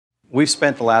We've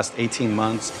spent the last 18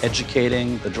 months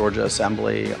educating the Georgia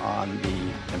Assembly on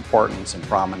the importance and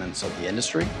prominence of the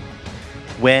industry.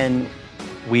 When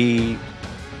we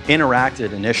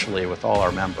interacted initially with all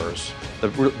our members,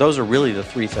 those are really the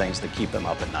three things that keep them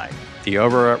up at night. The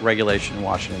over-regulation in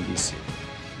Washington, D.C.,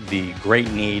 the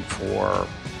great need for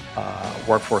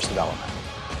workforce development.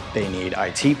 They need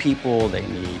IT people, they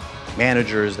need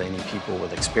managers, they need people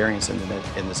with experience in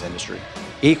this industry.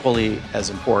 Equally as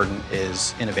important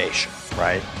is innovation,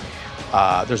 right?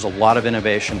 There's a lot of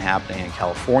innovation happening in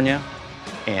California,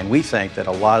 and we think that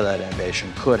a lot of that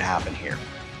innovation could happen here.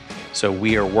 So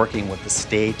we are working with the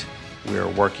state, we are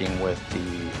working with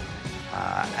the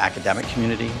academic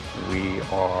community, we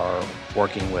are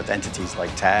working with entities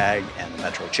like TAG and the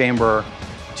Metro Chamber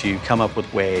to come up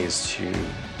with ways to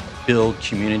build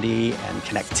community and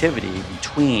connectivity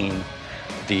between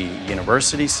the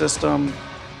university system,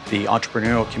 the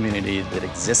entrepreneurial community that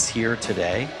exists here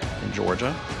today in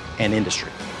Georgia, and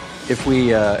industry. If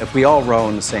we all row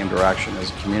in the same direction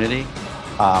as a community,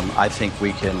 I think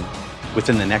we can,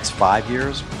 within the next 5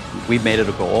 years, we've made it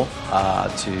a goal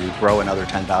to grow another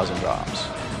 10,000 jobs.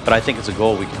 But I think it's a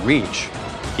goal we can reach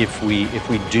if we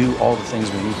do all the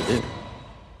things we need to do.